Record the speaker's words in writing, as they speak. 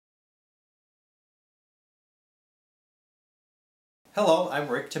Hello, I'm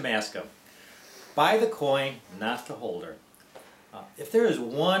Rick Tomaska. Buy the coin, not the holder. If there is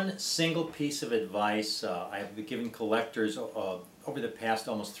one single piece of advice I have been giving collectors over the past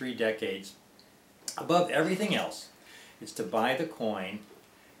almost 3 decades, above everything else, it's to buy the coin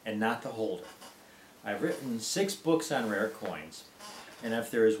and not the holder. I've written 6 books on rare coins, and if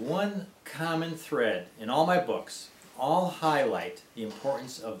there is one common thread in all my books, all highlight the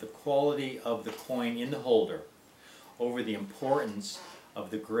importance of the quality of the coin in the holder over the importance of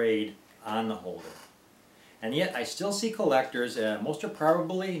the grade on the holder. And yet I still see collectors, most are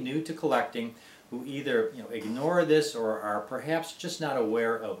probably new to collecting, who either ignore this or are perhaps just not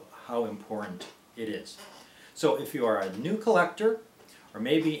aware of how important it is. So if you are a new collector, or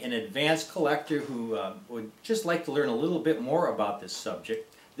maybe an advanced collector who would just like to learn a little bit more about this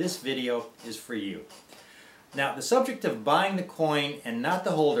subject, this video is for you. Now, the subject of buying the coin and not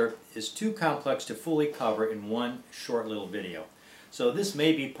the holder is too complex to fully cover in one short little video. So this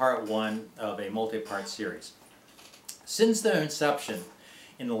may be part 1 of a multi-part series. Since their inception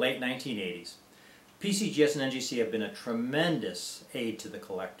in the late 1980s, PCGS and NGC have been a tremendous aid to the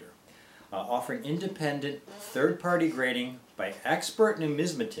collector, offering independent third-party grading by expert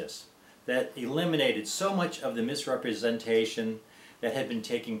numismatists that eliminated so much of the misrepresentation that had been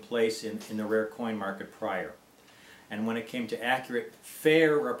taking place in the rare coin market prior, and when it came to accurate,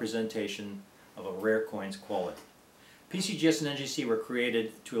 fair representation of a rare coin's quality. PCGS and NGC were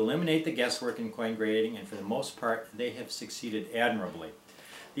created to eliminate the guesswork in coin grading, and for the most part they have succeeded admirably.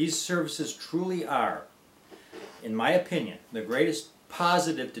 These services truly are, in my opinion, the greatest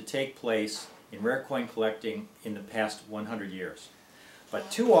positive to take place in rare coin collecting in the past 100 years. But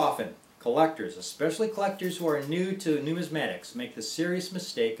too often, collectors, especially collectors who are new to numismatics, make the serious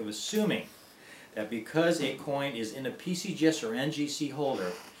mistake of assuming that because a coin is in a PCGS or NGC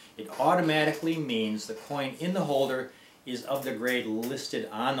holder, it automatically means the coin in the holder is of the grade listed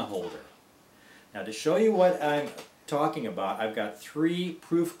on the holder. Now, to show you what I'm talking about, I've got 3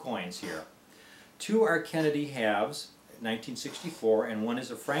 proof coins here. 2 are Kennedy halves, 1964, and 1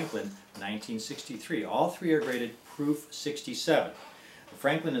 is a Franklin, 1963. All 3 are graded proof 67. The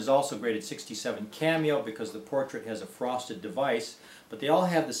Franklin is also graded 67 cameo because the portrait has a frosted device, but they all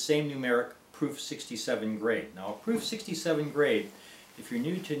have the same numeric proof 67 grade. Now, a proof 67 grade, if you're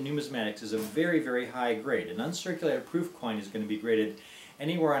new to numismatics, is a very, very high grade. An uncirculated proof coin is going to be graded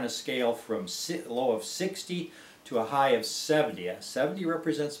anywhere on a scale from low of 60 to a high of 70. 70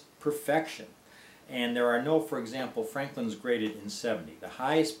 represents perfection. And there are no, for example, Franklins graded in 70. The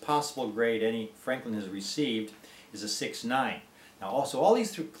highest possible grade any Franklin has received is a 6.9. Now, also, all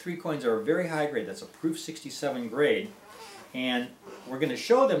these 3 coins are a very high grade. That's a proof 67 grade. And we're going to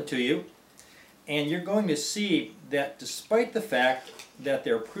show them to you. And you're going to see that despite the fact that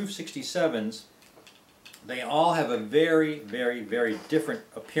they're proof 67s, they all have a very, very, very different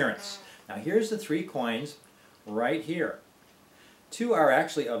appearance. Now, here's the 3 coins right here. 2 are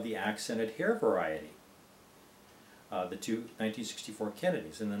actually of the accented hair variety. The 2 1964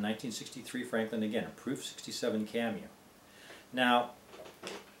 Kennedys and the 1963 Franklin, again, a proof 67 cameo. Now,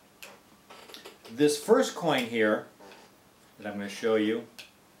 this first coin here that I'm going to show you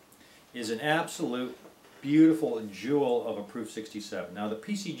is an absolute beautiful jewel of a proof 67. Now, the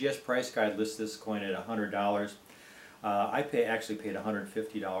PCGS price guide lists this coin at $100. I actually paid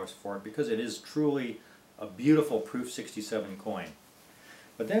 $150 for it because it is truly a beautiful proof 67 coin.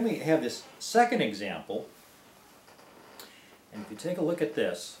 But then we have this second example, and if you take a look at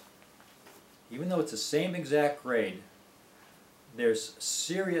this, even though it's the same exact grade, there's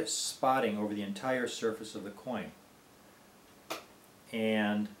serious spotting over the entire surface of the coin.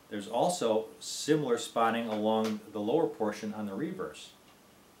 And there's also similar spotting along the lower portion on the reverse.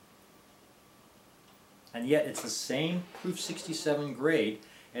 And yet it's the same proof 67 grade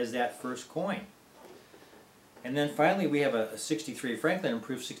as that first coin. And then finally we have a 63 Franklin in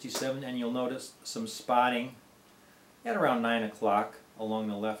proof 67, and you'll notice some spotting at around 9 o'clock along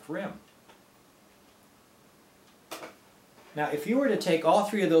the left rim. Now, if you were to take all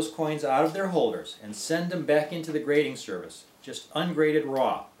 3 of those coins out of their holders and send them back into the grading service, just ungraded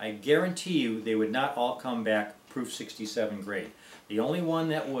raw, I guarantee you they would not all come back proof 67 grade. The only one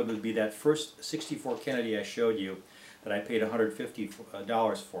that would be that first 64 Kennedy I showed you that I paid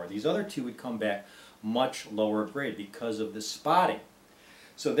 $150 for. These other 2 would come back much lower grade because of the spotting.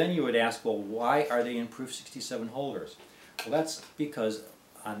 So then you would ask, well, why are they in proof 67 holders? Well, that's because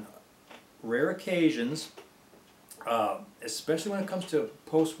on rare occasions, especially when it comes to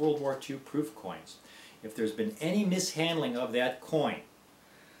post-World War II proof coins, if there's been any mishandling of that coin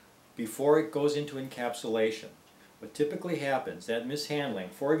before it goes into encapsulation, what typically happens, that mishandling,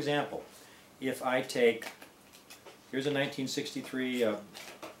 for example, if I take Here's a 1963,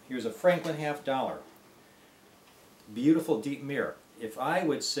 here's a Franklin half dollar. Beautiful deep mirror. If I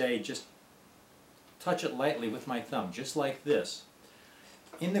would say just touch it lightly with my thumb, just like this,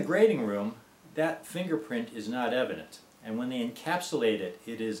 in the grading room, that fingerprint is not evident. And when they encapsulate it,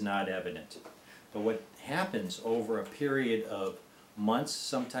 it is not evident. But what happens over a period of months,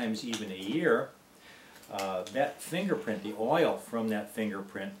 sometimes even a year, that fingerprint, the oil from that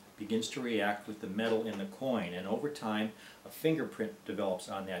fingerprint, begins to react with the metal in the coin, and over time a fingerprint develops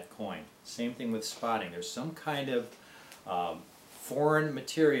on that coin. Same thing with spotting. There's some kind of foreign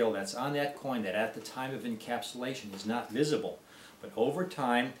material that's on that coin that at the time of encapsulation is not visible, but over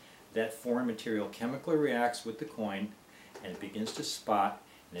time that foreign material chemically reacts with the coin and it begins to spot,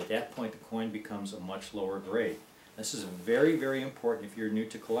 and at that point the coin becomes a much lower grade. This is very, very important if you're new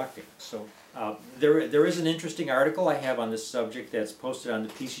to collecting. So there is an interesting article I have on this subject that's posted on the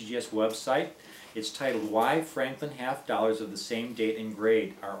PCGS website. It's titled, "Why Franklin half dollars of the same date and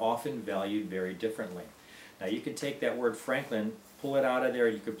grade are often valued very differently." Now you can take that word Franklin, pull it out of there,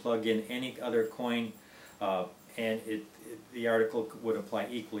 you could plug in any other coin, and the article would apply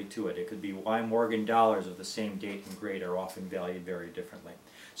equally to it. It could be why Morgan dollars of the same date and grade are often valued very differently.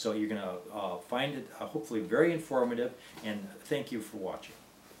 So you're going to find it hopefully very informative, and thank you for watching.